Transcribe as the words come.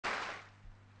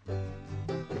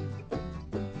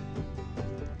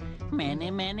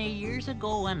Many, many years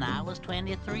ago when I was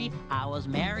 23, I was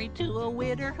married to a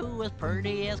widder who was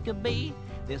pretty as could be.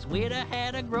 This widder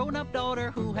had a grown-up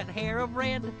daughter who had hair of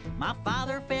red. My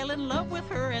father fell in love with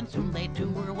her and soon they two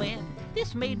were wed.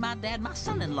 This made my dad my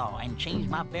son-in-law and changed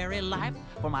my very life.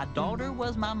 For my daughter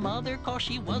was my mother, 'cause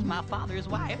she was my father's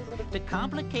wife. To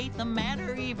complicate the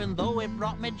matter, even though it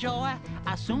brought me joy,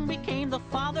 I soon became the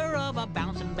father of a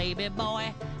bouncing baby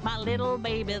boy. My little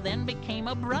baby then became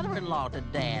a brother-in-law to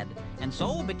Dad, and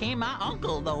so became my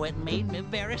uncle, though it made me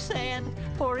very sad.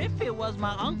 For if he was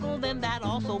my uncle, then that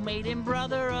also made him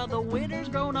brother of the widow's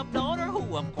grown-up daughter,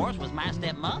 who of course was my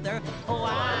stepmother. Oh,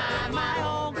 I'm my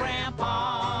own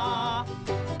grandpa.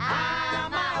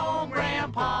 I'm my own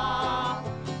grandpa.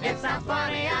 It sounds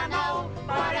funny, I know,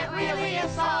 but it really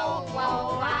is so.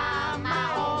 Oh, I'm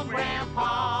my own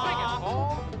grandpa.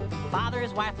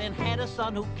 Father's wife then had a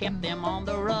son who kept them on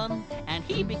the run, and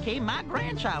he became my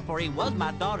grandchild, for he was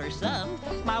my daughter's son.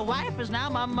 My wife is now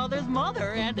my mother's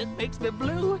mother, and it makes me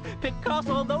blue, because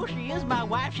although she is my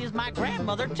wife, she's my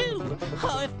grandmother too.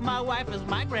 Oh, if my wife is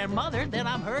my grandmother, then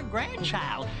I'm her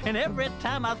grandchild, and every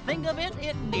time I think of it,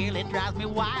 it nearly drives me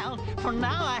wild. For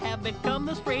now I have become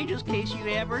the strangest case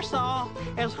you ever saw.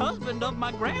 As husband of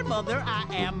my grandmother, I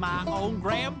am my own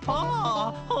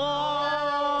grandpa.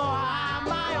 Oh, I'm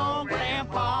my own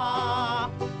grandpa.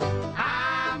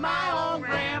 I'm my own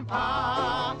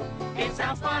grandpa. It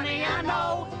sounds funny,